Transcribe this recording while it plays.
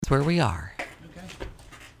where we are. Okay.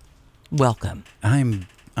 Welcome. I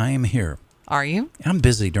am here. Are you? I'm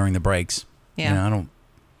busy during the breaks. Yeah. I don't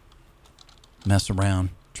mess around.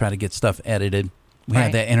 Try to get stuff edited. We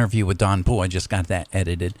had that interview with Dawn Poole. I just got that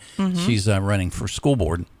edited. Mm-hmm. She's running for school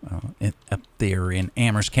board up there in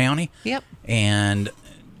Amherst County. Yep. And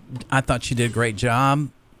I thought she did a great job.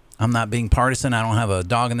 I'm not being partisan. I don't have a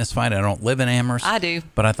dog in this fight. I don't live in Amherst. I do.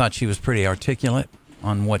 But I thought she was pretty articulate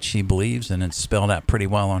on what she believes, and it's spelled out pretty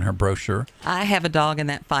well on her brochure. I have a dog in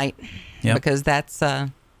that fight because that's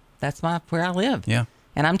where I live. Yeah.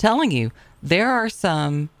 And I'm telling you, there are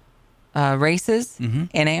some races in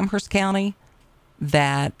Amherst County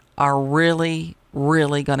that are really,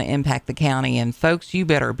 really going to impact the county. And folks, you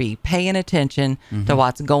better be paying attention to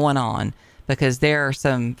what's going on, because there are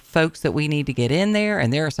some folks that we need to get in there,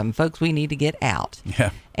 and there are some folks we need to get out. Yeah.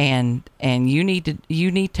 And you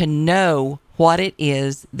need to know what it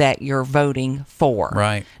is that you're voting for.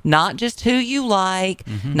 Right. Not just who you like,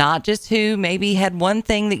 not just who maybe had one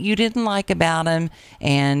thing that you didn't like about them,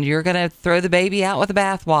 and you're going to throw the baby out with the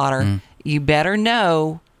bathwater. You better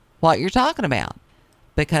know what you're talking about,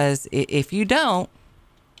 because if you don't,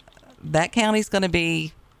 that county's going to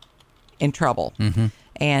be in trouble.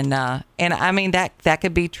 And I mean, that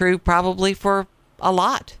could be true probably for a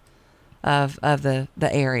lot of the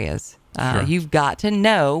areas. Sure. You've got to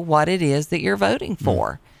know what it is that you're voting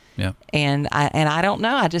for. Yeah. And I don't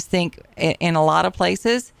know. I just think in a lot of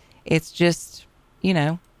places, it's just,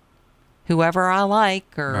 whoever I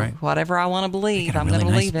like or whatever I want to believe, I'm going to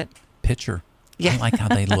believe it. Picture. Yeah. I like how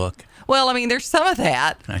they look. Well, I mean, there's some of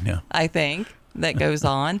that. I know. I think that goes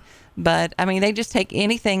on. But, I mean, they just take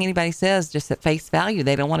anything anybody says just at face value.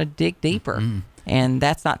 They don't want to dig deeper. And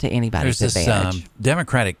that's not to anybody's advantage. There's this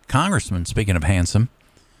Democratic congressman, speaking of handsome,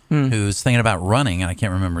 who's thinking about running. I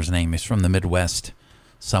can't remember his name. He's from the Midwest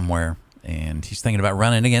somewhere. And he's thinking about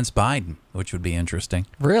running against Biden, which would be interesting.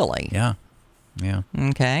 Really? Yeah. Yeah.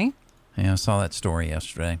 Okay. Yeah, I saw that story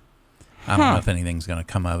yesterday. I don't know if anything's going to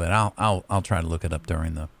come of it. I'll try to look it up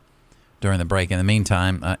during the break. In the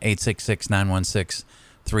meantime,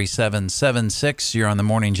 866-916-3776. You're on the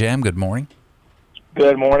Morning Jam. Good morning.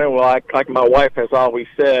 Good morning. Well, like my wife has always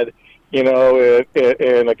said, in a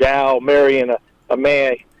gal marrying a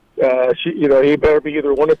man, he better be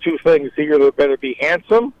either one of two things. He either better be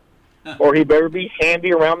handsome or he better be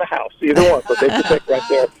handy around the house. Either one. So they can pick right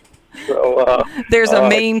there. So there's a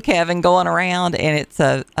meme, Kevin, going around, and it's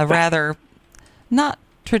a rather not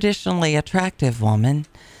traditionally attractive woman,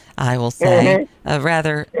 I will say, a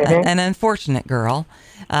rather an unfortunate girl,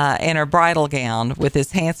 in her bridal gown with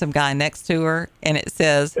this handsome guy next to her, and it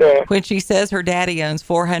says, when she says her daddy owns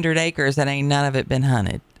 400 acres and ain't none of it been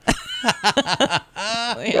hunted.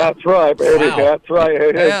 That's right, baby. Wow. That's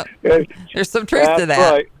right. There's some truth to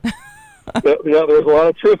that. Right. Yeah, there's a lot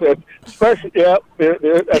of truth. Especially,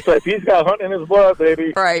 that's right. He's got hunting in his blood,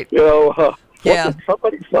 baby. Right.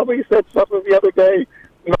 Somebody said something the other day.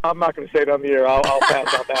 No, I'm not going to say it on the air. I'll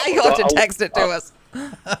pass on that. You'll have to text it to us.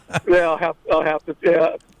 Yeah, I'll have to.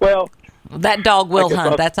 Yeah. Well, that dog will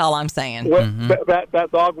hunt. That's all I'm saying. Well, that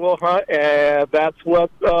dog will hunt, and that's what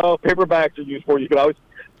paper bags are used for. You can always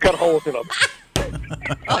cut holes in them.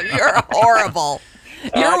 Oh, you're horrible.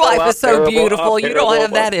 Your wife is so beautiful. You don't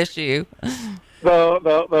have that issue.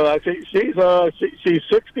 No. She's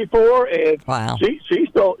 64, and wow. She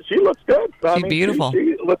looks good. She's beautiful.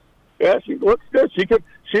 She looks good. She can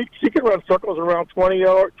run circles around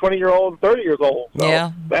 20-year-old and 30 years old. So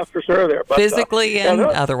yeah, that's for sure. There, but, physically and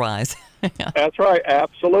otherwise. That's right,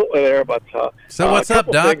 absolutely there. But so what's up,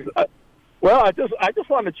 Doc? Well, I just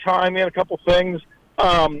wanted to chime in a couple things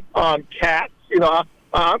on cats.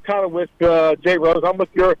 I'm kind of with Jay Rose. I'm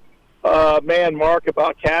with your man, Mark,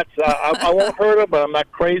 about cats. I won't hurt them, but I'm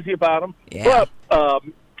not crazy about them. Yeah. But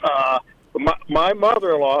my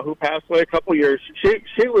mother-in-law, who passed away a couple of years,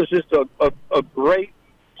 she was just a great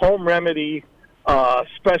home remedy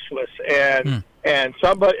specialist, and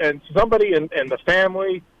somebody in the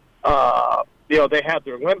family, they had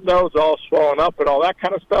their lymph nodes all swollen up and all that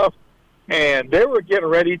kind of stuff, and they were getting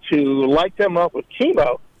ready to light them up with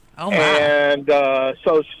chemo. Oh, my. And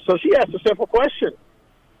so she asked a simple question.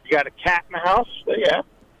 You got a cat in the house? Yeah.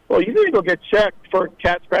 Well, you need to go get checked for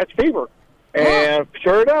cat scratch fever. And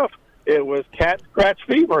sure enough, it was cat scratch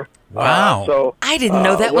fever. Wow. So I didn't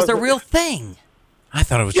know that was a real thing. I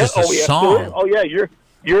thought it was just a song. Oh, yeah.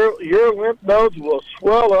 Your lymph nodes will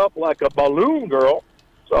swell up like a balloon, girl.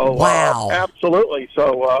 So wow. Absolutely.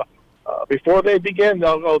 So before they begin,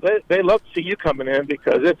 they love to see you coming in,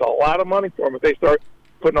 because it's a lot of money for them if they start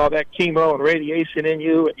putting all that chemo and radiation in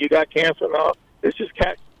you, and you got cancer and all. It's just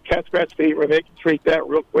cat scratch fever, and they can treat that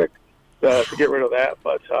real quick. to get rid of that.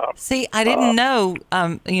 But see, I didn't know.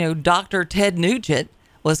 Dr. Ted Nugent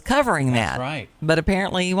was covering that. That's right. But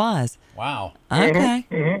apparently he was. Wow. Okay.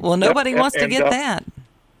 Mm-hmm. Well, nobody Yep, wants to and, get that.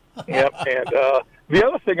 Yep. And the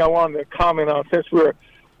other thing I wanted to comment on, since we're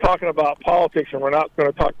talking about politics and we're not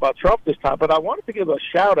going to talk about Trump this time, but I wanted to give a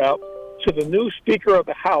shout out to the new Speaker of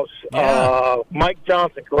the House, Mike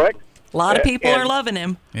Johnson. Correct? A lot of people are loving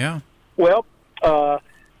him. Yeah. Well,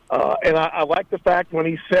 and I like the fact when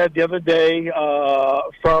he said the other day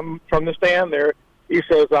from the stand there, he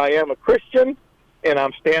says, "I am a Christian, and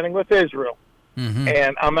I'm standing with Israel." Mm-hmm.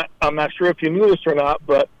 And I'm not sure if you knew this or not,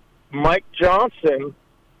 but Mike Johnson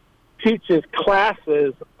teaches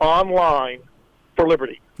classes online for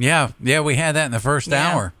Liberty. Yeah, we had that in the first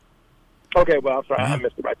hour. Okay, well, I'm sorry, I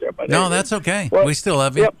missed it right there. But No, anyway. that's okay. Well, we still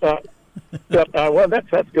love you. Yep. Well,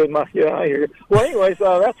 that's good. I hear you. Well, anyways,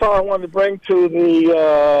 that's all I wanted to bring to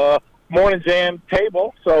the morning jam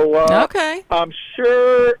table. So Okay. I'm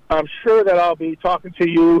sure that I'll be talking to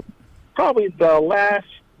you probably the last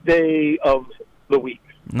day of the week.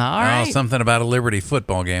 All right. Something about a Liberty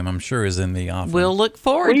football game, I'm sure, is in the offing. We'll look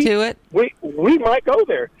forward to it. We might go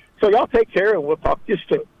there. So y'all take care, and we'll talk to you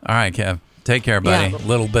soon. All right, Kev. Take care, buddy. A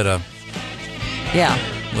little bit of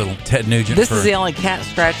little Ted Nugent. This is the only cat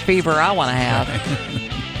scratch fever I want to have.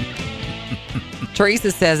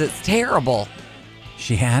 Teresa says it's terrible.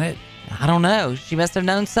 She had it? I don't know. She must have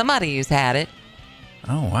known somebody who's had it.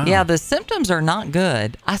 Oh, wow. Yeah, the symptoms are not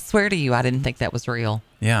good. I swear to you, I didn't think that was real.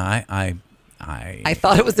 Yeah, I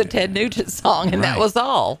thought it was a Ted Nugent song, and that was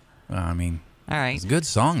all. I mean, all right. It's a good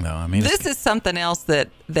song, though. I mean, this is something else that.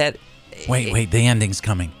 Wait, the ending's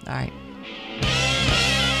coming. All right.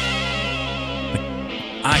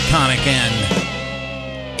 Iconic end.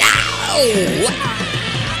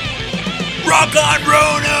 Rock on,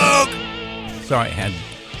 Roanoke! Sorry, I had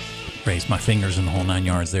raised my fingers in the whole 9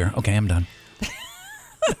 yards there. Okay, I'm done.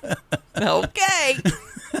 Okay.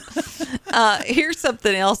 Here's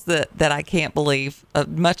something else that I can't believe,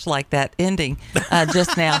 much like that ending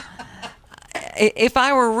just now. If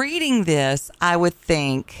I were reading this, I would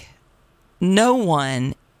think no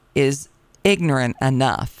one is ignorant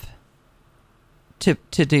enough to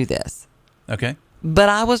do this. Okay. But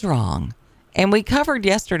I was wrong. And we covered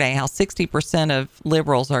yesterday how 60% of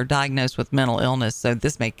liberals are diagnosed with mental illness, so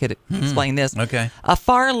this could explain this. Okay. A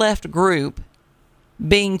far left group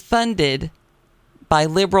being funded by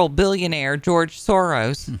liberal billionaire George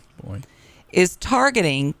Soros is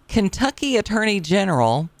targeting Kentucky Attorney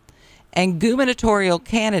General and gubernatorial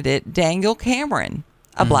candidate Daniel Cameron,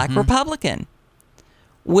 a black Republican,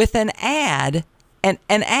 with an ad. An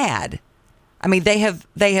ad. I mean, they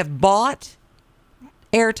have bought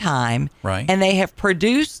airtime, right, and they have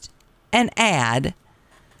produced an ad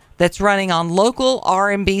that's running on local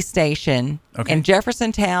R&B station in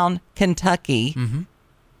Jeffersontown, Kentucky,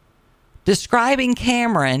 describing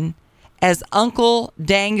Cameron as Uncle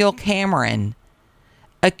Daniel Cameron,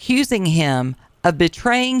 accusing him of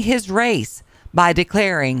betraying his race by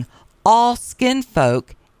declaring all skin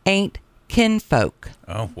folk ain't kinfolk.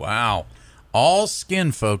 Oh, wow. All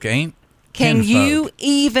skin folk ain't Can kinfolk. you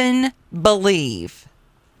even believe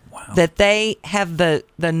that they have the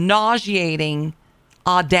nauseating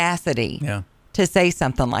audacity to say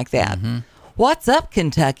something like that? What's up,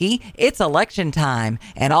 Kentucky? It's election time,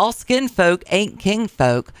 and all skin folk ain't king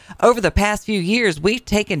folk. Over the past few years, we've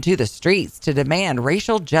taken to the streets to demand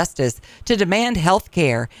racial justice, to demand health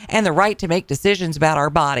care, and the right to make decisions about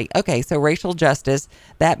our body. Okay, so racial justice,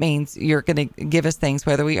 that means you're going to give us things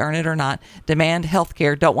whether we earn it or not. Demand health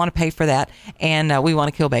care, don't want to pay for that, and we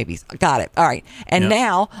want to kill babies. Got it. All right. And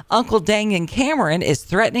now, Uncle Daniel Cameron is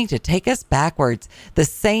threatening to take us backwards. The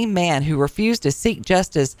same man who refused to seek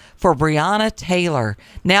justice for Breonna Taylor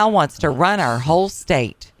now wants to run our whole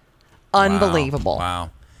state. Unbelievable. Wow.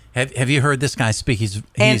 Have you heard this guy speak? He's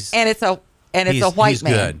it's a white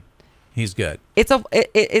man. Good. He's good. It's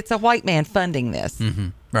a white man funding this.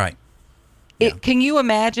 Right. Can you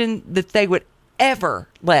imagine that they would ever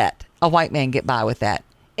let a white man get by with that?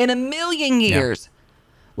 In a million years,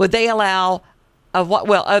 would they allow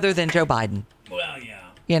other than Joe Biden? Well,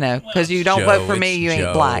 yeah. Because you don't vote for me, you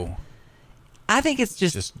ain't black. I think it's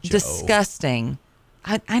just disgusting.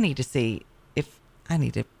 I need to see if I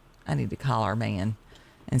need to call our man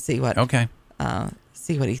and see what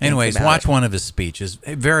see what he thinks. Anyways, about watch it. one of his speeches.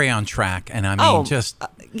 Very on track, and I mean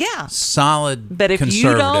solid. But if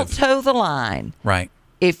conservative. you don't toe the line, right?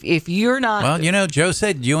 If you're not, Joe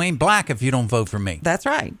said you ain't black if you don't vote for me. That's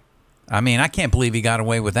right. I mean, I can't believe he got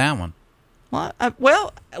away with that one.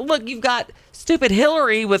 Well, look, you've got stupid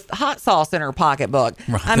Hillary with hot sauce in her pocketbook.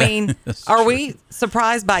 Right. I mean, are we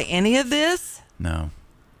surprised by any of this? No.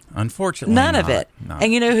 Unfortunately, none of it. Not.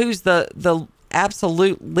 And you know who's the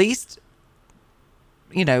absolute least,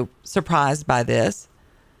 surprised by this?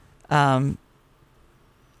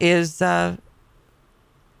 Is the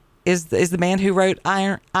man who wrote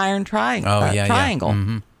Iron Triangle? Triangle. Yeah.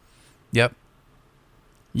 Mm-hmm.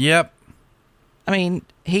 Yep. I mean,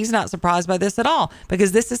 he's not surprised by this at all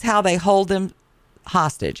because this is how they hold him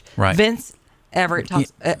hostage. Right. Vince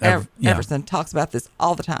Everson talks about this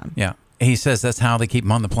all the time. Yeah. He says that's how they keep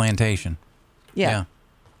him on the plantation. Yeah.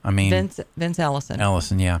 I mean, Vince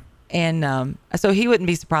Ellison. Yeah. And so he wouldn't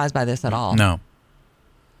be surprised by this at all. No.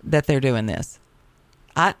 That they're doing this.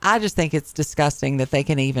 I just think it's disgusting that they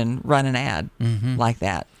can even run an ad like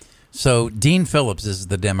that. So Dean Phillips is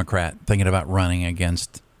the Democrat thinking about running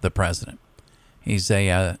against the president. He's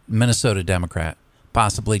a Minnesota Democrat,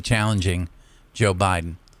 possibly challenging Joe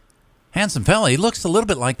Biden. Handsome fella. He looks a little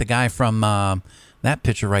bit like the guy from that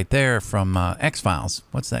picture right there from X-Files.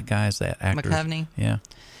 What's that guy? Is that actor? McCovney. Yeah.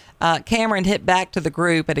 Cameron hit back to the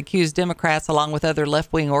group and accused Democrats, along with other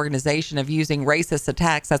left-wing organizations, of using racist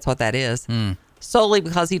attacks. That's what that is. Solely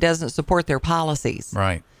because he doesn't support their policies.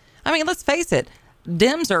 Right. I mean, let's face it.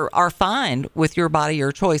 Dems are fine with your body,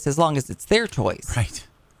 your choice, as long as it's their choice. Right.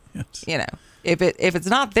 Yes. If it's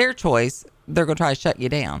not their choice, they're going to try to shut you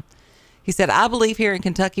down. He said, I believe here in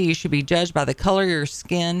Kentucky you should be judged by the color of your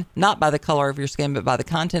skin, not by the color of your skin, but by the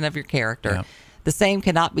content of your character. Yep. The same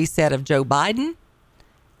cannot be said of Joe Biden,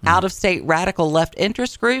 out-of-state radical left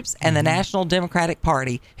interest groups, and the National Democratic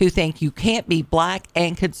Party, who think you can't be black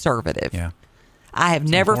and conservative. Yeah. I have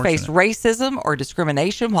never faced racism or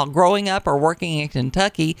discrimination while growing up or working in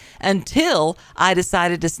Kentucky until I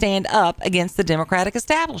decided to stand up against the Democratic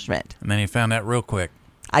establishment. And then he found out real quick.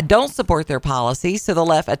 I don't support their policies, so the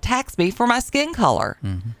left attacks me for my skin color.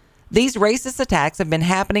 These racist attacks have been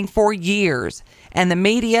happening for years, and the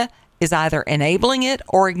media is either enabling it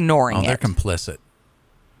or ignoring it. They're complicit.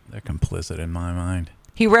 They're complicit in my mind.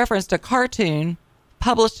 He referenced a cartoon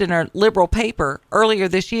published in a liberal paper earlier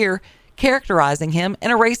this year characterizing him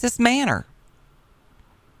in a racist manner.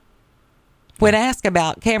 When asked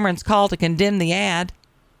about Cameron's call to condemn the ad,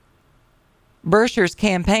 Bersher's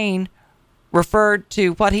campaign referred to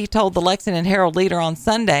what he told the Lexington Herald leader on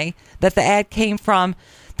Sunday, that the ad came from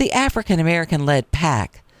the African-American-led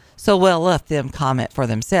PAC. So we'll let them comment for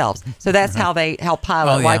themselves. So that's how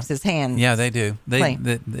Pilot wipes his hands. Yeah, they do.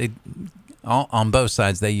 They all, on both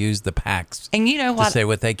sides, they use the PACs and you know what? To say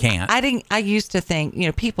what they can't. I used to think,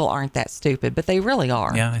 people aren't that stupid, but they really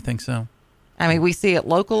are. Yeah, I think so. I mean, we see it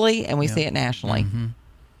locally and we see it nationally.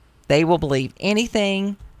 They will believe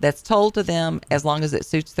anything that's told to them as long as it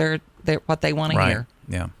suits their what they want to hear.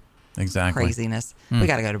 Yeah, exactly. Craziness. We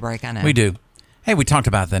got to go to break, I know. We do. Hey, we talked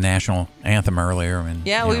about the national anthem earlier. And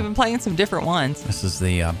we've been playing some different ones. This is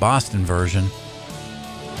the Boston version.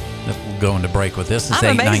 We'll go into break with this. It's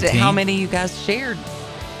I'm amazed 8:19. at how many you guys shared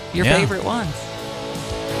your favorite ones.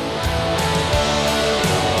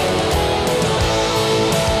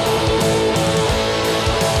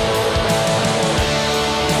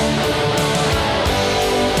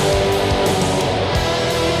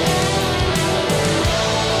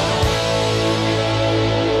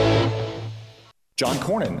 John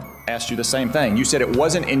Cornyn asked you the same thing. You said it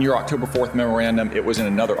wasn't in your October 4th memorandum. It was in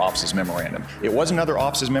another office's memorandum. It wasn't another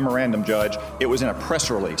office's memorandum, Judge. It was in a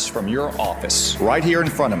press release from your office right here in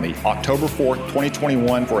front of me, October 4th,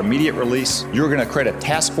 2021, for immediate release. You're going to create a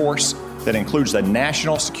task force that includes the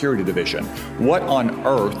National Security Division. What on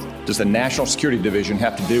earth does the National Security Division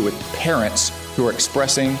have to do with parents who are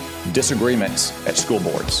expressing disagreements at school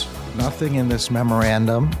boards? Nothing in this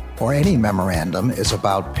memorandum or any memorandum is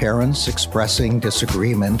about parents expressing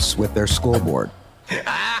disagreements with their school board.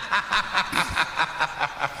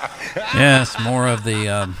 Yes, more of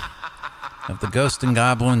the ghosts and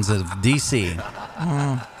goblins of D.C.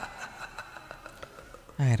 I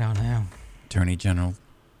don't know. Attorney General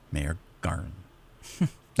Mayor Garland. All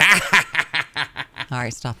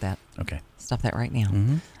right, stop that. Okay. Stop that right now.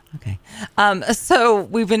 Okay. So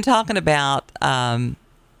we've been talking about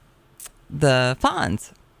the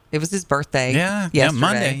Fonz. It was his birthday. Yeah,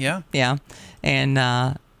 Monday. Yeah,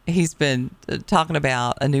 and he's been talking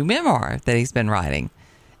about a new memoir that he's been writing,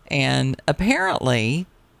 and apparently,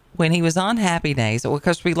 when he was on Happy Days,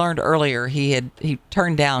 because we learned earlier he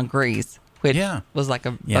turned down Grease, which was like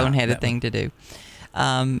a boneheaded thing to do.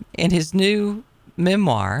 In his new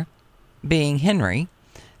memoir, Being Henry,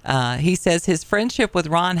 he says his friendship with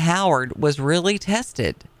Ron Howard was really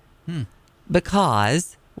tested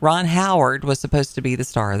because Ron Howard was supposed to be the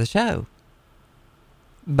star of the show,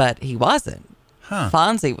 but he wasn't.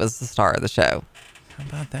 Fonzie was the star of the show.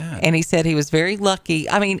 How about that? And he said he was very lucky.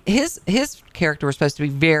 I mean, his character was supposed to be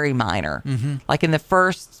very minor. Mm-hmm. Like in the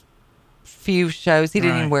first few shows, he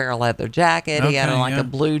didn't even wear a leather jacket. He had on like a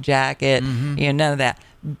blue jacket. None of that.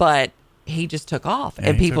 But he just took off,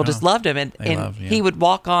 and people just loved him. And he would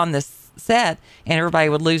walk on the set, and everybody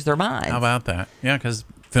would lose their minds. How about that? Yeah, because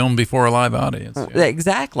filmed before a live audience. Yeah.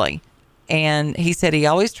 Exactly. And he said he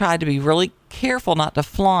always tried to be really careful not to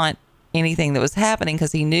flaunt anything that was happening,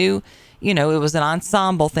 because he knew, it was an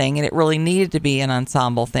ensemble thing, and it really needed to be an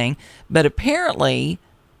ensemble thing. But apparently,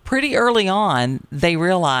 pretty early on, they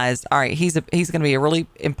realized, all right, he's going to be a really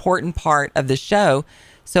important part of the show.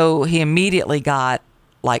 So he immediately got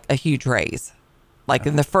like a huge raise, like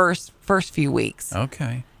in the first few weeks.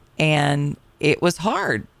 Okay. And it was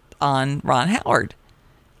hard on Ron Howard.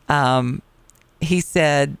 He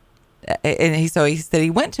said, he said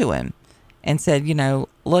he went to him and said,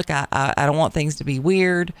 look, I don't want things to be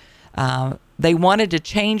weird. They wanted to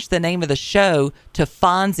change the name of the show to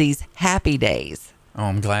Fonzie's Happy Days. Oh,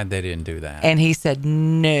 I'm glad they didn't do that. And he said,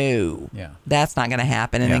 no, yeah, that's not going to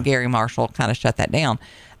happen. And then Gary Marshall kind of shut that down.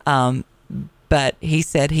 But he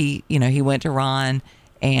said he went to Ron,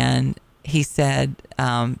 and he said,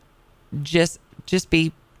 just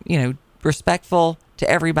be, respectful to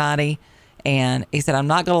everybody. And he said, I'm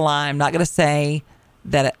not going to lie. I'm not going to say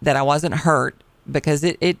that I wasn't hurt, because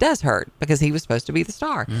it does hurt, because he was supposed to be the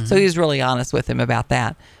star. Mm-hmm. So he was really honest with him about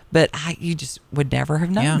that. But you just would never have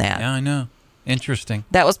known that. Yeah, I know. Interesting.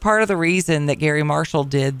 That was part of the reason that Gary Marshall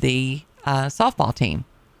did the softball team.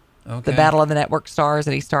 Okay. The Battle of the Network Stars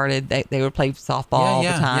that he started, they would play softball all the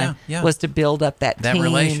time, was to build up that team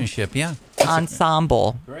relationship,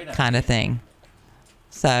 ensemble kind of thing.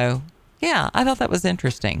 So, I thought that was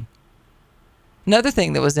interesting. Another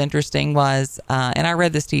thing that was interesting was, and I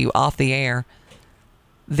read this to you off the air,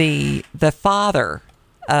 the father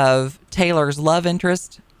of Taylor's love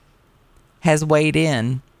interest has weighed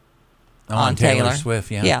in on Taylor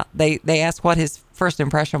Swift. Yeah, they asked what his first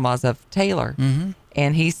impression was of Taylor,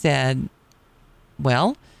 and he said,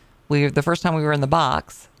 "Well, the first time we were in the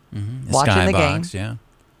box, watching the game,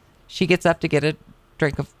 she gets up to get a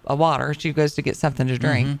drink of water. She goes to get something to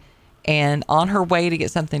drink." And on her way to get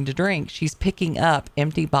something to drink, she's picking up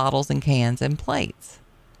empty bottles and cans and plates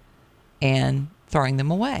and throwing them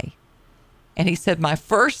away. And he said, my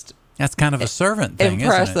first... That's kind of a servant thing,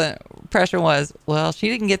 isn't it? Impression was, well, she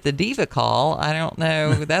didn't get the diva call. I don't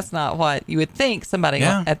know. That's not what you would think somebody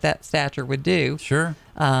at that stature would do. Sure.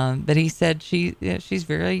 But he said she's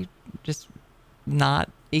very just not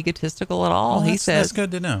egotistical at all. He says that's good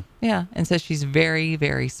to know. Yeah. And says she's very,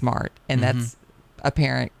 very smart. And that's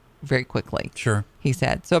apparent very quickly. Sure. He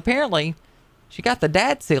said. So apparently she got the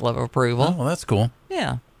dad seal of approval. Oh, well, that's cool.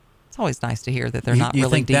 Yeah. It's always nice to hear that they're not you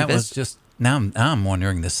really think divas. That was just, now I'm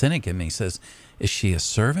wondering, the cynic in me says, is she a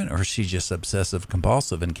servant, or is she just obsessive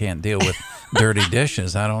compulsive and can't deal with dirty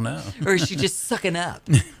dishes? I don't know. Or is she just sucking up?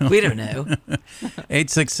 We don't know.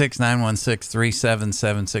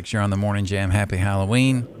 866-916-3776. You're on the Morning Jam. Happy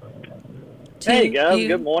Halloween. Hey, guys.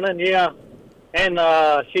 Good morning. Yeah. And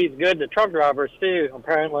she's good to truck drivers, too.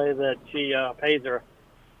 Apparently that she pays her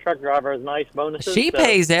truck drivers nice bonuses. She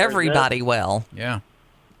pays everybody well. Yeah.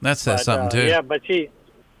 That says something, too. Yeah, but she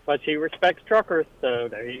respects truckers, so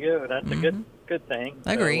there you go. That's a good thing.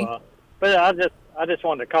 I agree. But I just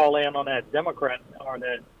wanted to call in on that Democrat, or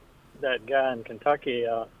that guy in Kentucky.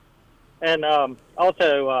 And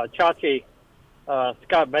also Chachi,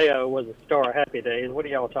 Scott Baio was a star of Happy Days. What are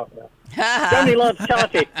y'all talking about? Johnny loves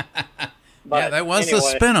Chachi. But that was a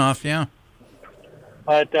spinoff, yeah.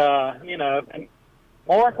 But, and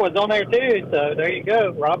Mark was on there too, so there you go,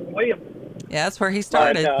 Robin Williams. Yeah, that's where he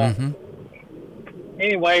started. But,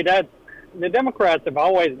 anyway, the Democrats have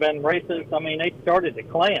always been racist. I mean, they started the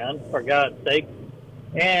Klan, for God's sake.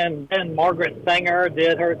 And then Margaret Sanger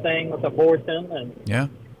did her thing with abortion. And, yeah,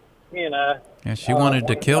 she wanted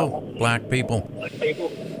to kill black people. She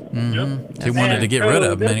wanted to get rid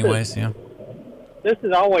of them anyways, This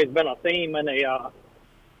has always been a theme in the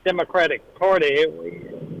Democratic Party.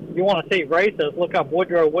 You want to see racists, look up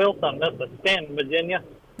Woodrow Wilson. That's a Stanton, Virginia.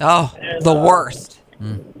 Oh, and, the worst.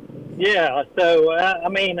 Yeah, so,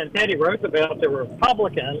 and Teddy Roosevelt, the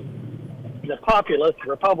Republican, the populist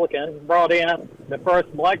Republican, brought in the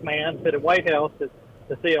first black man to the White House to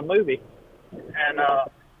see a movie and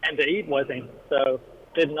to eat with him. So,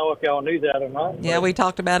 didn't know if y'all knew that or not. Yeah, we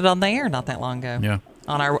talked about it on the air not that long ago. Yeah.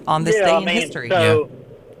 On this day in history. So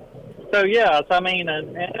yes, and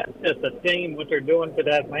it's just a shame what they're doing to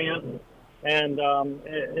that man. And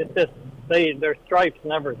it's just, their stripes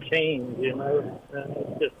never change,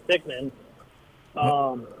 It's just sickening.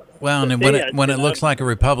 Well, and see when you it know? looks like a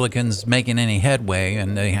Republican's making any headway,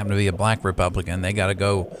 and they happen to be a black Republican, they got to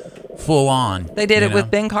go full on. They did you it know?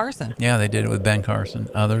 with Ben Carson. Yeah, they did it with Ben Carson.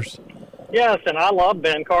 Others. Yes, and I love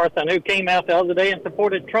Ben Carson, who came out the other day and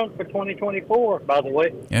supported Trump for 2024, by the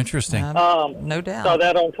way. Interesting. No doubt. Saw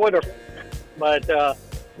that on Twitter. But,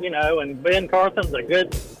 and Ben Carson's a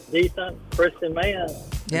good, decent Christian man.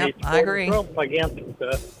 Yep, He I supported agree. Trump against him, so.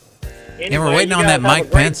 Yeah, we're Anyway, waiting you on guys that have a Mike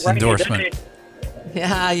great Pence rainy endorsement. day.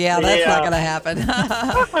 Yeah, that's Yeah. not going to happen.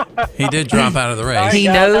 He did drop out of the race. All right, He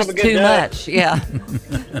guys, knows have a good too day. much. Yeah.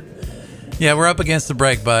 Yeah, we're up against the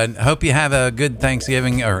break, bud. Hope you have a good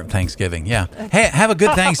Thanksgiving. Yeah. Hey, have a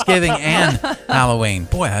good Thanksgiving and Halloween.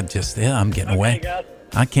 Boy, I'm getting away. guys.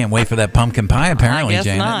 I can't wait for that pumpkin pie, apparently, I guess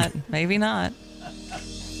Janet. not. Maybe not.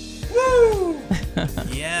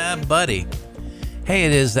 Yeah, buddy. Hey,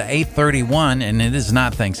 it is 8:31, and it is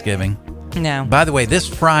not Thanksgiving. No. By the way, this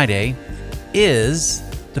Friday is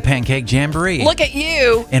the Pancake Jamboree. Look at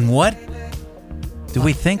you. And what do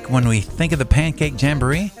we think when we think of the Pancake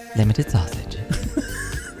Jamboree? Limited sausage.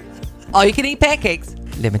 All you can eat pancakes.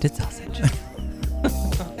 Limited sausage.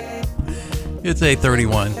 It's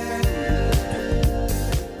 8:31.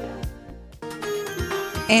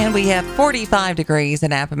 And we have 45 degrees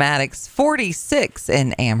in Appomattox, 46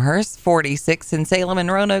 in Amherst, 46 in Salem and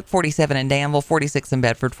Roanoke, 47 in Danville, 46 in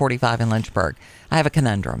Bedford, 45 in Lynchburg. I have a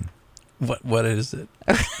conundrum. What is it?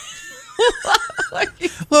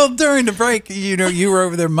 Well, during the break, you were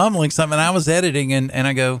over there mumbling something. I was editing, and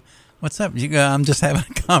I go, "What's up?" You go, "I'm just having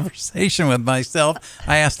a conversation with myself."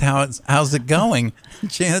 I asked, "How's it going?"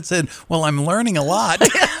 Janet said, "Well, I'm learning a lot."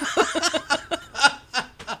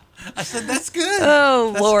 I said, "That's good."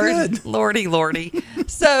 Oh, That's Lord. good. Lordy.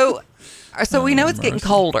 So we know it's getting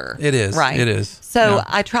colder. It is. Right? It is. So Yeah.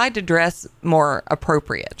 I tried to dress more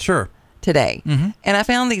appropriate. Sure. Today. Mm-hmm. And I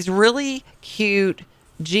found these really cute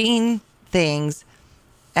jean things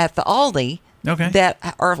at the Aldi Okay. that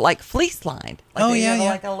are like fleece lined. Like Oh, they yeah, have yeah.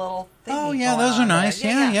 like a little thingy Oh, yeah, going those are on there. nice.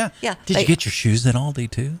 Yeah. Did They- you get your shoes at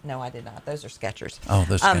Aldi too? No, I did not. Those are Skechers. Oh,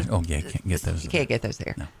 those. Oh, yeah, you can't get those. You can't get those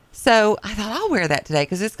there. No. So I thought I'll wear that today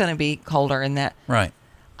because it's going to be colder and that. Right.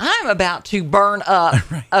 I'm about to burn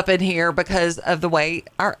up Right. up in here because of the way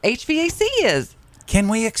our HVAC is. Can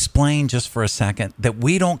we explain just for a second that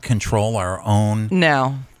we don't control our own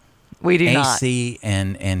No, we do not. AC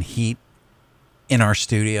and heat in our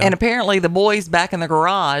studio? And apparently the boys back in the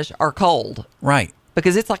garage are cold Right.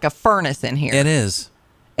 because it's like a furnace in here. It is.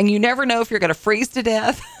 And you never know if you're going to freeze to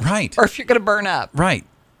death Right. or if you're going to burn up. Right.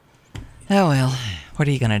 Oh, well, what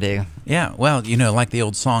are you going to do? Yeah. Well, like the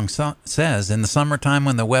old song says, in the summertime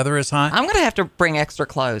when the weather is hot. I'm going to have to bring extra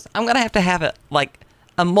clothes. I'm going to have it like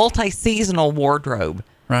a multi-seasonal wardrobe.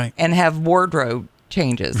 Right. And have wardrobe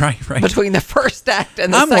changes. Right. Between the first act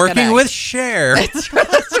and the I'm second working act. with Cher. That's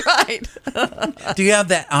right. Do you have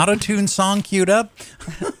that auto-tune song queued up?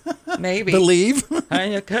 Maybe. Believe.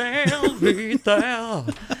 And you can't beat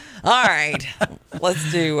that. All right.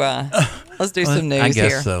 Let's do some news I guess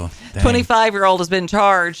here. so. Dang. 25-year-old has been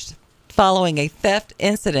charged following a theft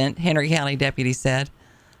incident, Henry County deputies said.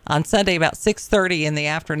 On Sunday about 6:30 in the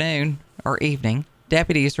afternoon or evening,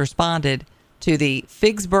 deputies responded to the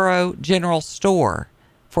Figsboro General Store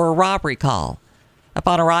for a robbery call.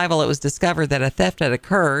 Upon arrival, it was discovered that a theft had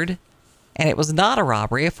occurred, and it was not a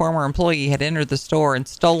robbery. A former employee had entered the store and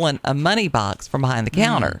stolen a money box from behind the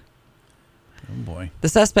counter. Oh, boy. The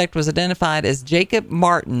suspect was identified as Jacob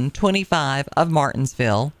Martin, 25, of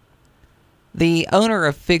Martinsville. The owner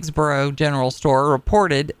of Figsboro General Store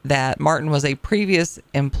reported that Martin was a previous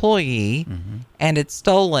employee and had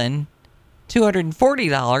stolen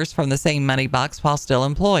 $240 from the same money box while still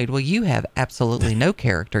employed. Well, you have absolutely no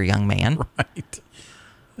character, young man. Right.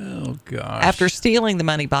 Oh, gosh. After stealing the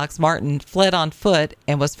money box, Martin fled on foot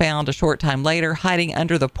and was found a short time later hiding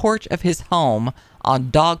under the porch of his home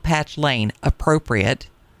on Dogpatch Lane. Appropriate.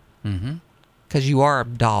 Because you are a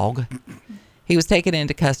dog. He was taken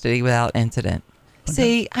into custody without incident. Okay.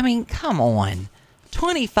 See, I mean, come on.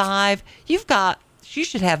 25, you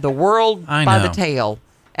should have the world by the tail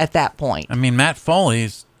at that point. I mean, Matt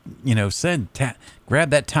Foley's, said grab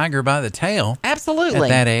that tiger by the tail. Absolutely.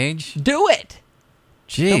 At that age. Do it.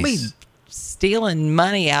 Jeez. Don't be stealing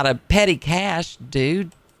money out of petty cash,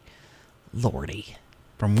 dude. Lordy.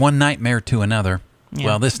 From one nightmare to another. Yeah.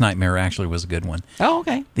 Well, this nightmare actually was a good one. Oh,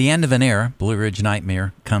 okay. The end of an era, Blue Ridge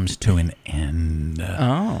Nightmare, comes to an end.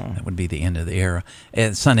 That would be the end of the era.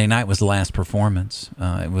 Sunday night was the last performance.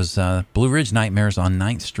 It was Blue Ridge Nightmares on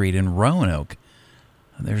 9th Street in Roanoke.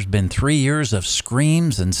 There's been 3 years of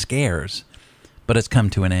screams and scares, but it's come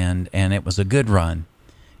to an end, and it was a good run.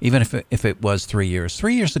 Even if it was 3 years.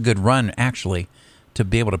 3 years is a good run, actually, to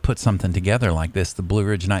be able to put something together like this. The Blue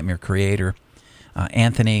Ridge Nightmare creator,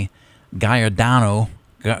 Anthony Garidano,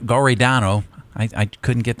 I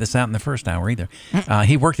couldn't get this out in the first hour either.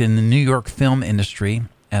 He worked in the New York film industry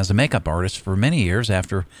as a makeup artist for many years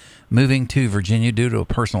after moving to Virginia due to a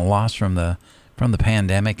personal loss from the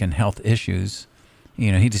pandemic and health issues.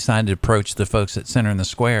 He decided to approach the folks at Center in the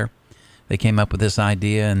Square. They came up with this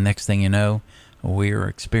idea, and next thing you know, we're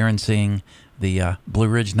experiencing the Blue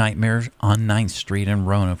Ridge Nightmares on 9th Street in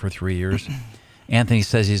Rona for 3 years. Anthony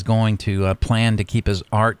says he's going to plan to keep his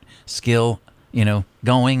art skill,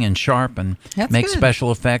 going and sharp, and make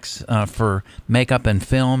special effects for makeup and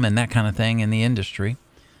film and that kind of thing in the industry.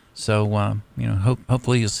 So,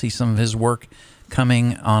 hopefully you'll see some of his work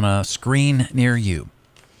coming on a screen near you.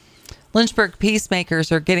 Lynchburg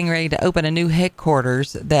Peacemakers are getting ready to open a new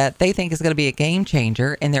headquarters that they think is going to be a game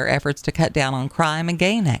changer in their efforts to cut down on crime and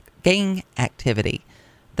gang activity.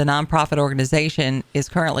 The nonprofit organization is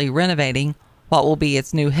currently renovating what will be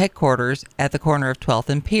its new headquarters at the corner of 12th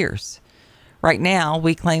and Pierce. Right now,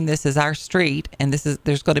 we claim this is our street, and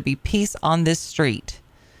there's going to be peace on this street.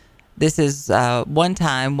 This is one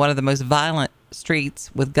time one of the most violent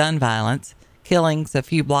streets with gun violence. Killings a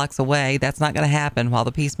few blocks away. That's not going to happen while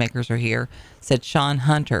the Peacemakers are here, said Sean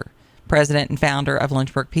Hunter, president and founder of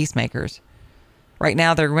Lynchburg Peacemakers. Right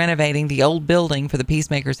now, they're renovating the old building for the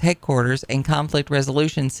Peacemakers headquarters and conflict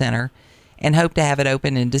resolution center and hope to have it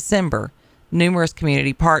open in December. Numerous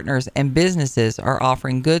community partners and businesses are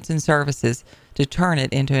offering goods and services to turn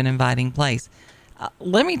it into an inviting place.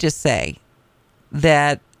 Let me just say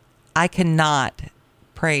that I cannot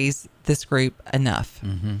praise this group enough.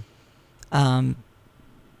 Mm-hmm.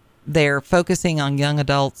 They're focusing on young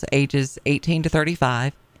adults ages 18 to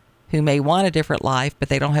 35 who may want a different life, but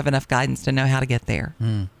they don't have enough guidance to know how to get there.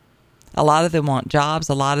 A lot of them want jobs.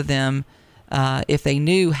 A lot of them, if they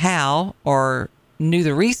knew how or knew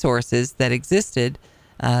the resources that existed,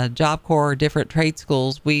 Job Corps, different trade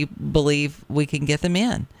schools, we believe we can get them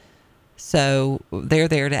in. So they're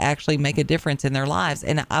there to actually make a difference in their lives.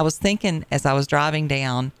 And I was thinking as I was driving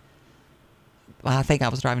down, I think I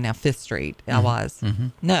was driving down 5th Street. I was. Mm-hmm.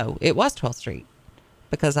 No, it was 12th Street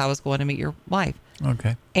because I was going to meet your wife.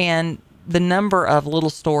 Okay. And the number of little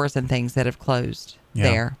stores and things that have closed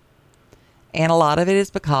there. And a lot of it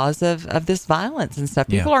is because of this violence and stuff.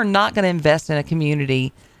 People are not going to invest in a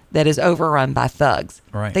community that is overrun by thugs.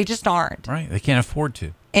 Right. They just aren't. Right. They can't afford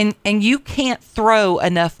to. And you can't throw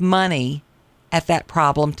enough money at that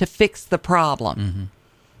problem to fix the problem. Mm-hmm.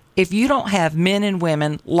 If you don't have men and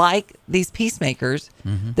women like these peacemakers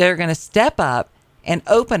that are going to step up and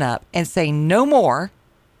open up and say, no more,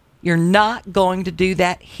 you're not going to do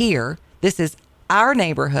that here. This is our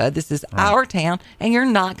neighborhood. This is our town, and you're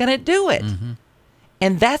not going to do it. Mm-hmm.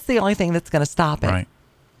 And that's the only thing that's going to stop it. Right.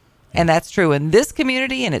 And that's true in this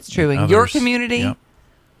community, and it's true in your community. Yep.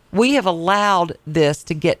 We have allowed this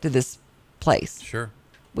to get to this place. Sure.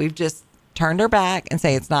 We've just turned our back and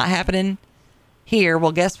say it's not happening here.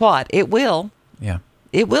 Well, guess what? It will. Yeah.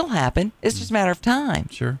 It will happen. It's just a matter of time.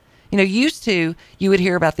 Sure. Used to, you would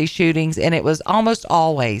hear about these shootings, and it was almost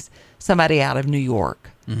always somebody out of New York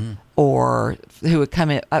or who would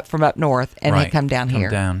come up from up north and they'd come down here.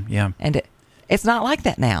 And it's not like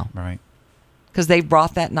that now. Right. Because they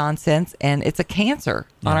brought that nonsense, and it's a cancer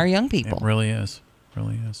on our young people. It really is.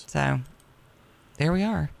 Really is. So, there we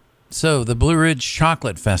are. So, the Blue Ridge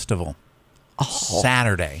Chocolate Festival.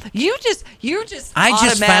 Saturday. You just I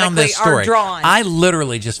just found this story. Drawn. I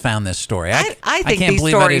literally just found this story. I think these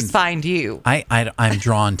stories find you. I'm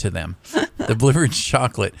drawn to them. The Blue Ridge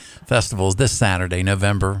Chocolate Festival is this Saturday,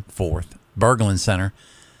 November 4th. Berglund Center.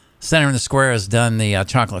 Center in the Square has done the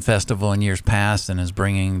Chocolate Festival in years past and is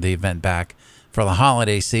bringing the event back for the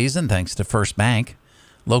holiday season thanks to First Bank.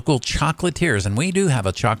 Local chocolatiers, and we do have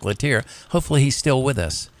a chocolatier. Hopefully he's still with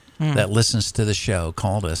us. That listens to the show,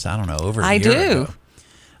 called us, I don't know, over a year ago.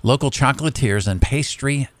 Local chocolatiers and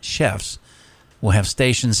pastry chefs will have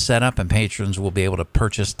stations set up, and patrons will be able to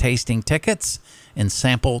purchase tasting tickets and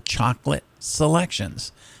sample chocolate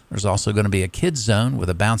selections. There's also going to be a kids zone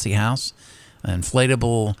with a bouncy house,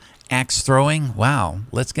 inflatable axe throwing. Wow,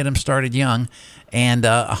 let's get them started young. And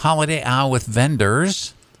a holiday hour with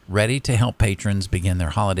vendors ready to help patrons begin their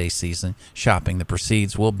holiday season shopping. The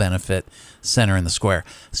proceeds will benefit Center in the Square.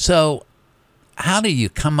 So how do you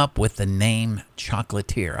come up with the name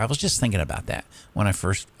chocolatier? I was just thinking about that when I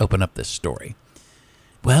first opened up this story.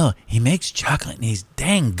 Well, he makes chocolate and he's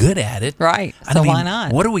dang good at it. Right. So why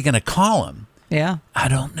not? What are we going to call him? Yeah. I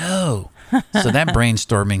don't know. So that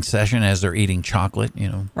brainstorming session as they're eating chocolate,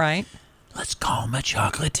 Right. Let's call him a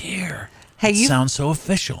chocolatier. Hey, sounds so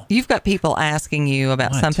official. You've got people asking you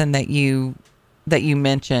about something that you that you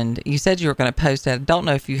mentioned. You said you were going to post it. I don't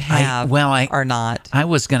know if you have or not. I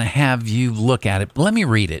was going to have you look at it. Let me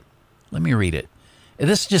read it.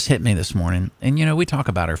 This just hit me this morning. And, we talk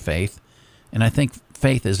about our faith. And I think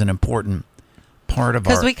faith is an important part of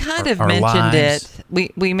our lives. Because we kind of mentioned it.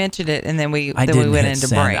 We mentioned it, and then we went into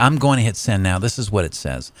break. I'm going to hit send now. This is what it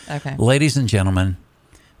says. Okay. Ladies and gentlemen,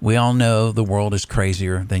 we all know the world is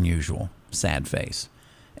crazier than usual. Sad face.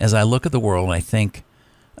 As I look at the world, I think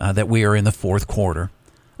that we are in the fourth quarter.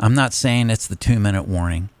 I'm not saying it's the 2-minute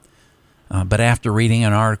warning, but after reading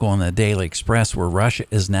an article in the Daily Express where Russia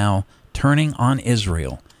is now turning on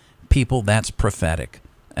Israel, people, that's prophetic!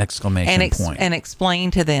 Exclamation point. And explain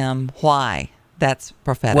to them why that's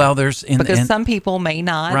prophetic. Well, because some people may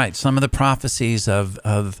not. Right. Some of the prophecies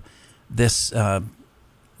of this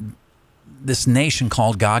this nation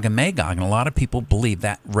called Gog and Magog, and a lot of people believe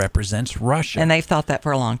that represents Russia. And they've thought that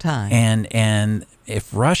for a long time. And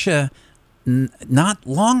if Russia, not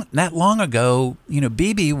that long ago,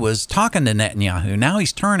 Bibi was talking to Netanyahu. Now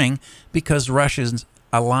he's turning because Russia's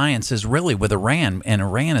alliance is really with Iran, and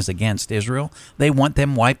Iran is against Israel. They want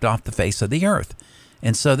them wiped off the face of the earth.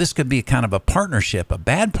 And so this could be kind of a partnership, a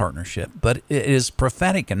bad partnership, but it is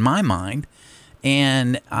prophetic in my mind.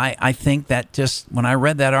 And I think that just when I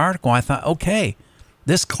read that article, I thought, okay,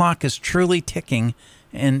 this clock is truly ticking,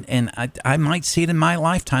 and I might see it in my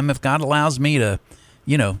lifetime if God allows me to,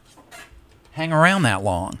 hang around that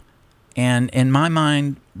long. And in my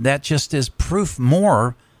mind, that just is proof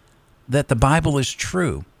more that the Bible is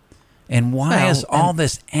true. And why is all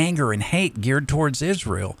this anger and hate geared towards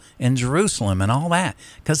Israel and Jerusalem and all that?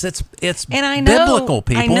 Because it's biblical,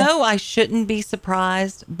 people. I know I shouldn't be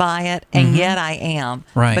surprised by it, and yet I am.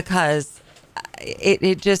 Right. Because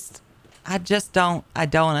I don't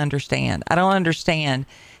understand. I don't understand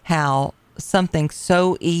how something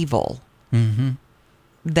so evil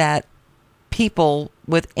that people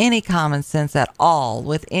with any common sense at all,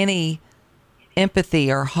 with any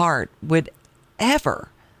empathy or heart, would ever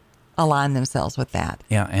align themselves with that.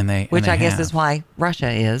 Yeah, which I guess is why Russia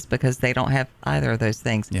is, because they don't have either of those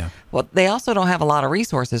things. Yeah. Well, they also don't have a lot of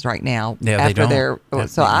resources right now. Yeah, after they don't.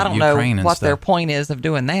 So I don't know what their point is of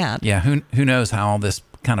doing that. Yeah, who knows how all this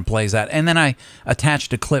kind of plays out. And then I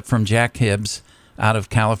attached a clip from Jack Hibbs out of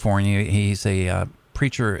California. He's a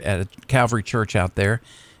preacher at a Calvary church out there.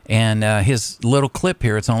 And his little clip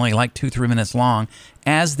here, it's only like 2-3 minutes long.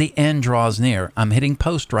 As the end draws near, I'm hitting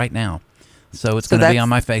post right now. So it's going to be on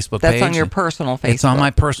my Facebook page. That's on your personal Facebook. It's on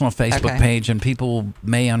my personal Facebook page, and people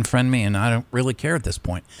may unfriend me, and I don't really care at this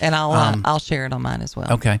point. And I'll share it on mine as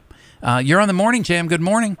well. Okay. You're on the Morning Jam. Good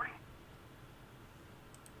morning.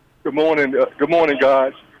 Good morning. Good morning,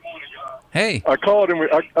 guys. Hey. I called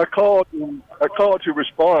to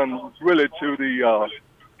respond really to the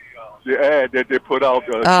ad that they put out,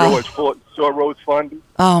 George Soros funding.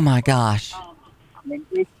 Oh my gosh.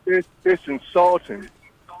 It's insulting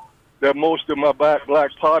that most of my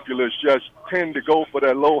black populace just tend to go for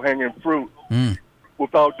that low-hanging fruit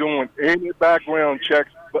without doing any background checks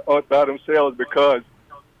by themselves, because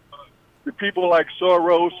the people like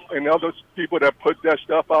Soros and other people that put that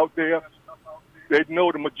stuff out there, they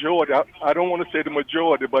know the majority. I don't want to say the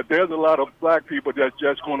majority, but there's a lot of black people that's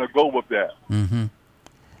just going to go with that. Mm-hmm.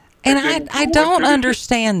 And I don't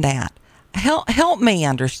understand that. Help me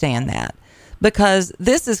understand that, because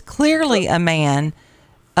this is clearly a man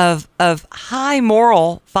of high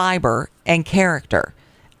moral fiber and character.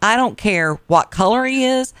 I don't care what color he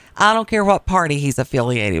is. I don't care what party he's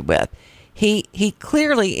affiliated with. He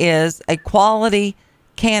clearly is a quality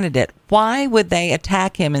candidate. Why would they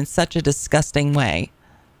attack him in such a disgusting way?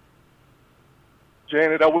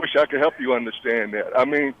 Janet, I wish I could help you understand that. I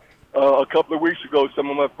mean, a couple of weeks ago, some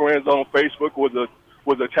of my friends on Facebook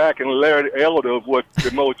was attacking Larry Elder with the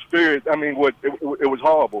most spirit. I mean, it was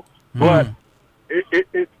horrible. But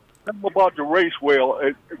it's about the race well.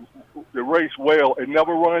 It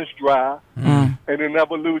never runs dry, and it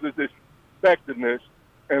never loses its effectiveness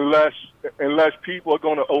unless people are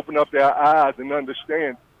going to open up their eyes and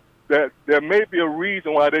understand that there may be a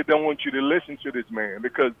reason why they don't want you to listen to this man,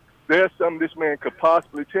 because there's something this man could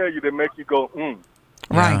possibly tell you that make you go,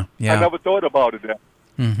 Right. Yeah. I never thought about it that.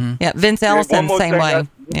 Mm-hmm. Yeah, Vince Ellison, same way.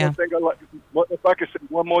 If I could say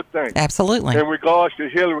one more thing. Absolutely. In regards to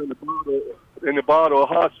Hillary in the bottle of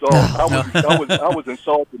hot sauce, I was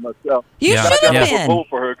insulted myself. You should have I been. would vote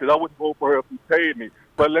for her, because I wouldn't vote for her if he paid me.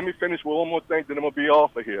 But let me finish with one more thing, then I'm going to be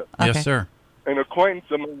off of here. Okay. Yes, sir. An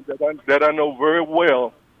acquaintance of mine that I know very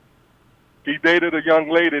well, he dated a young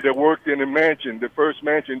lady that worked in the mansion, the first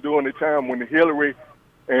mansion during the time when Hillary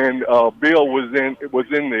and Bill was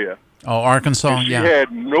in there. Oh, Arkansas, and she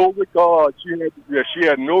had no regard. She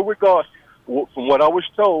had no regard from what I was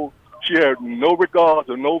told, she had no regards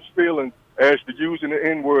or no feelings as to using the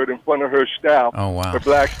N-word in front of her staff, Oh, wow. her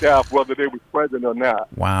black staff, whether they were present or not.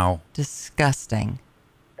 Wow. Disgusting.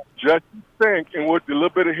 Just think, and with the little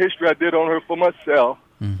bit of history I did on her for myself,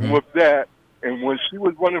 and with that, and when she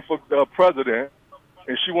was running for president,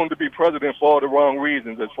 and she wanted to be president for all the wrong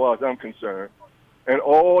reasons as far as I'm concerned, and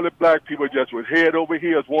all the black people just was head over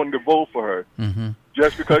heels wanting to vote for her,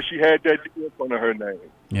 just because she had that D in front of her name.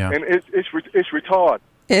 Yeah. And it's retarded.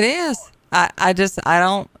 It is.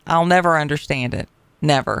 I'll never understand it.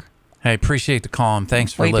 Never. Hey, appreciate the call, and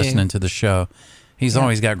thanks for We do. listening to the show. He's Yeah.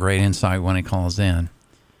 always got great insight when he calls in.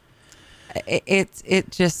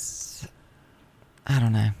 It just, I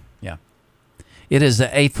don't know. Yeah. It is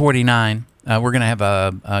 8:49. We're going to have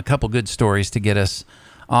a couple good stories to get us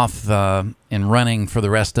off and running for the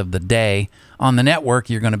rest of the day. On the network,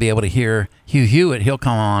 you're going to be able to hear Hugh Hewitt. He'll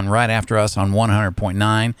come on right after us on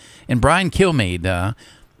 100.9. And Brian Kilmeade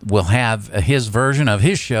will have his version of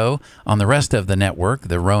his show on the rest of the network,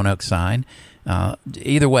 the Roanoke side.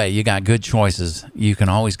 Either way, you got good choices. You can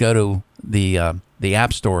always go to the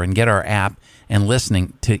App Store and get our app, and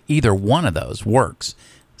listening to either one of those works.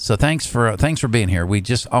 So thanks for being here. We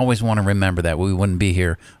just always want to remember that we wouldn't be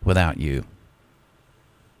here without you.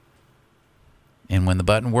 And when the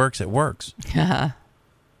button works, it works.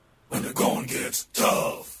 When the going gets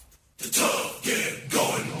tough, the tough get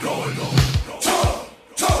going. Tough,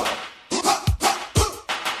 tough.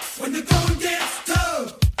 When the going gets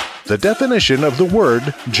tough. The definition of the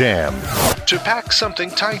word jam. To pack something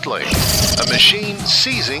tightly. A machine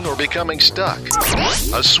seizing or becoming stuck.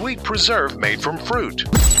 A sweet preserve made from fruit.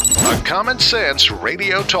 A common sense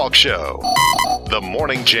radio talk show. The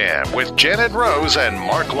Morning Jam with Janet Rose and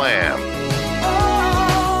Mark Lamb.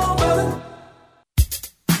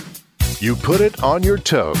 You put it on your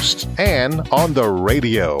toast and on the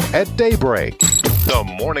radio at daybreak. The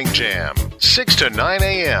Morning Jam, 6 to 9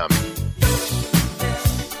 a.m.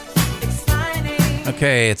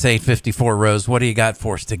 Okay, it's 8:54, Rose. What do you got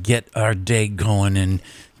for us to get our day going and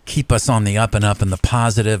keep us on the up and up and the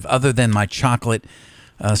positive, other than my chocolate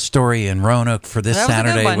story in Roanoke for this That was a good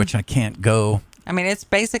Saturday, one. which I can't go. I mean, it's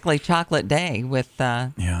basically chocolate day with,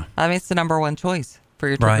 Yeah. I mean, it's the number one choice for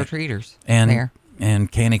your Right. trick-or-treaters And there.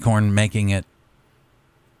 candy corn making it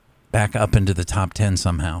back up into the top 10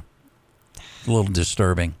 somehow. A little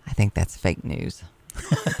disturbing. I think that's fake news.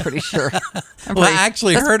 I'm pretty sure. Well, I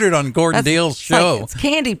actually heard it on Gordon Deal's show. It's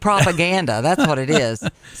candy propaganda. That's what it is.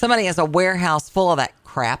 Somebody has a warehouse full of that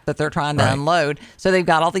crap that they're trying to Right. unload. So they've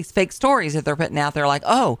got all these fake stories that they're putting out there like,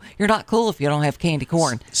 oh, you're not cool if you don't have candy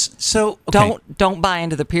corn. So okay. Don't buy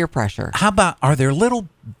into the peer pressure. How about, are there little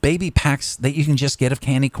baby packs that you can just get of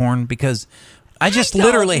candy corn? Because I just don't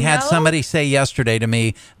literally had know. somebody say yesterday to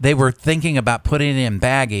me they were thinking about putting it in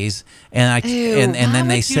baggies, and Ew, and why then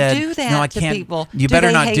they would you said, do that "No, I to can't. people? You Do better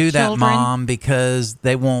they not hate do that, children? Mom, because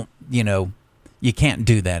they won't. You can't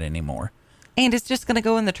do that anymore." And it's just going to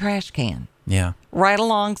go in the trash can Yeah, right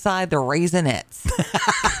alongside the Raisinets.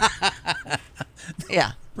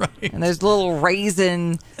 Yeah. right. And those little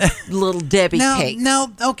little Debbie cakes.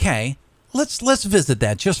 No, okay. Let's visit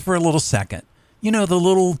that just for a little second. You know, the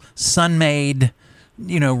little Sun-made,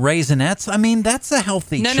 Raisinets. I mean, that's a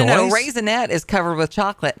healthy choice. No. Raisinette is covered with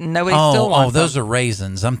chocolate, and nobody still wants those them. are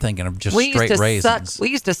raisins. I'm thinking of just We straight used to raisins. we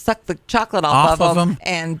used to suck the chocolate off of them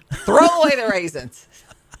and throw away the raisins.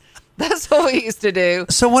 That's what we used to do.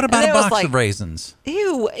 So what about And a it was box like, of raisins?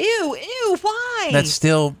 Ew, why? That's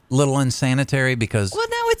still a little unsanitary because... Well,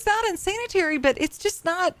 no, it's not unsanitary, but it's just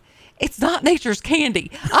not. It's not nature's candy.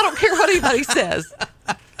 I don't care what anybody says.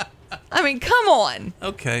 I mean, come on.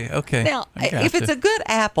 Okay. Now, I if it's gotcha. a good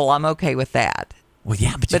apple, I'm okay with that. Well,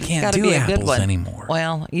 yeah, but you But it's can't gotta do be a good apples one anymore.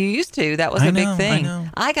 Well, you used to. That was I a big know, I thing. know.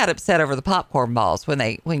 I got upset over the popcorn balls when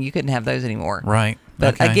you couldn't have those anymore. Right.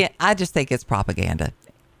 But Okay. again, I just think it's propaganda.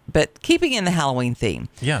 But keeping in the Halloween theme.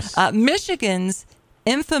 Yes. Michigan's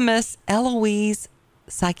infamous Eloise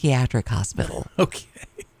Psychiatric Hospital. Okay.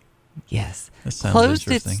 Yes. That sounds Closed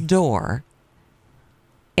its interesting. door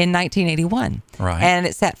in 1981. Right. And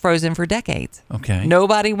it sat frozen for decades. Okay.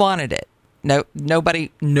 Nobody wanted it.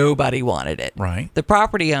 Nobody wanted it. Right. The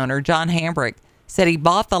property owner, John Hambrick, said he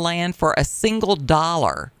bought the land for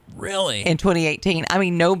 $1 Really? in 2018. I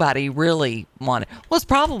mean, nobody really wanted it. Well, it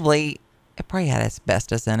probably had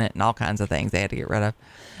asbestos in it and all kinds of things they had to get rid of.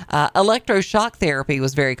 Electroshock therapy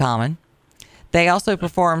was very common. They also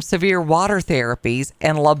performed severe water therapies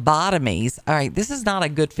and lobotomies. All right, this is not a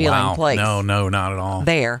good feeling place. No, not at all.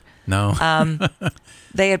 There. No.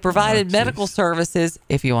 They had provided medical services,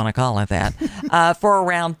 if you want to call it that, for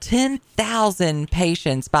around 10,000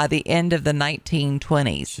 patients by the end of the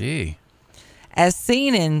 1920s. Gee. As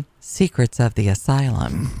seen in Secrets of the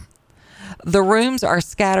Asylum. The rooms are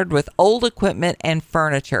scattered with old equipment and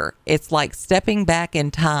furniture. It's like stepping back in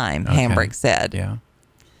time, Hambrick said. Yeah.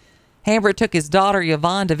 Hambrick took his daughter,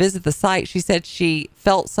 Yvonne, to visit the site. She said she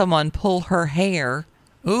felt someone pull her hair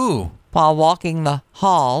while walking the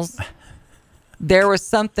halls. There was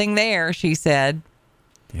something there, she said.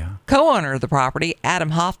 Yeah. Co-owner of the property,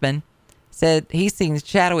 Adam Hoffman, said he's seen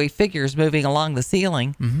shadowy figures moving along the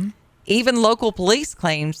ceiling. Mm-hmm. Even local police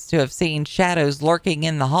claims to have seen shadows lurking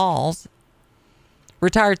in the halls.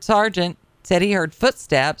 Retired sergeant said he heard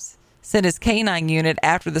footsteps, sent his canine unit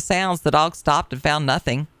after the sounds. The dog stopped and found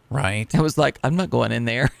nothing. Right. It was like, I'm not going in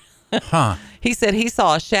there. Huh. He said he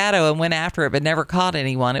saw a shadow and went after it, but never caught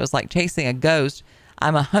anyone. It was like chasing a ghost.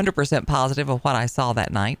 I'm 100% positive of what I saw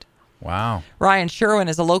that night. Wow. Ryan Sherwin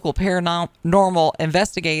is a local paranormal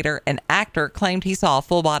investigator and actor, claimed he saw a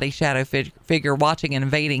full-body shadow figure watching and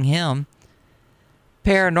invading him.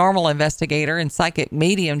 Paranormal investigator and psychic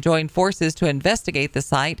medium joined forces to investigate the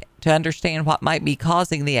site to understand what might be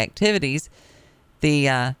causing the activities.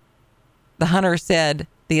 The hunter said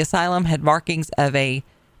the asylum had markings of a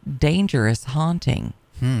dangerous haunting.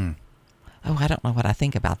 Oh, I don't know what I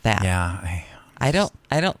think about that. Yeah. I don't,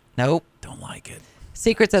 nope. Don't like it.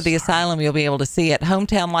 Secrets of the Asylum you'll be able to see at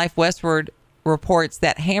Hometown Life Westward reports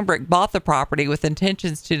that Hambrick bought the property with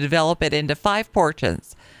intentions to develop it into 5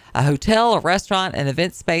 portions: a hotel, a restaurant, an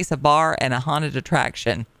event space, a bar, and a haunted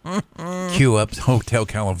attraction. Cue up Hotel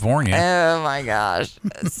California. Oh, my gosh.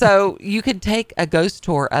 So you could take a ghost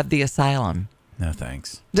tour of the asylum. No,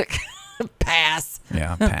 thanks. Pass.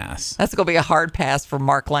 Yeah, pass. That's going to be a hard pass for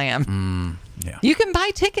Mark Lamb. Yeah. You can buy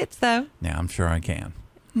tickets, though. Yeah, I'm sure I can.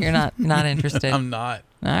 You're not interested? I'm not.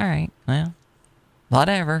 All right. Well,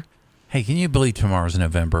 whatever. Hey, can you believe tomorrow's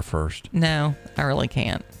November 1st? No, I really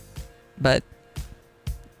can't. But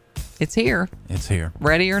it's here. It's here.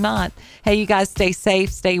 Ready or not. Hey, you guys stay safe,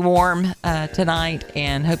 stay warm tonight,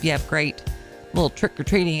 and hope you have a great little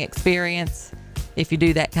trick-or-treating experience if you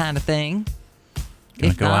do that kind of thing.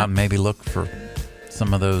 Gonna go out and maybe look for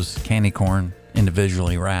some of those candy corn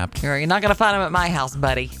individually wrapped. You're not going to find them at my house,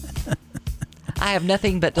 buddy. I have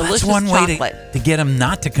nothing but delicious That's one chocolate. way to get them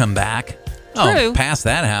not to come back. True. Oh, past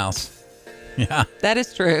that house. Yeah. That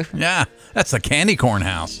is true. Yeah. That's a candy corn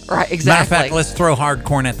house. Right, exactly. Matter of fact, let's throw hard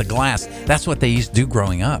corn at the glass. That's what they used to do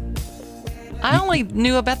growing up. I only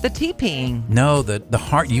knew about the TPing. No, the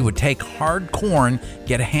hard, you would take hard corn,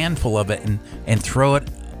 get a handful of it, and throw it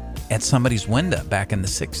at somebody's window back in the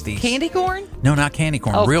 60s. Candy corn? No, not candy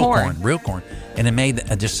corn. Oh, real corn. Real corn. And it made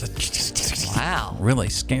just wow, really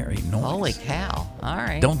scary noise. Holy cow. All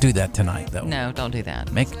right. Don't do that tonight, though. No, don't do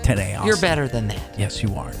that. Make today awesome. You're better than that. Yes,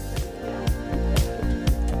 you are.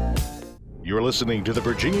 You're listening to the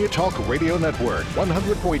Virginia Talk Radio Network,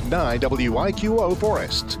 100.9 WIQO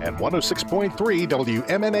Forest and 106.3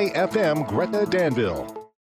 WMNA FM Gretna Danville.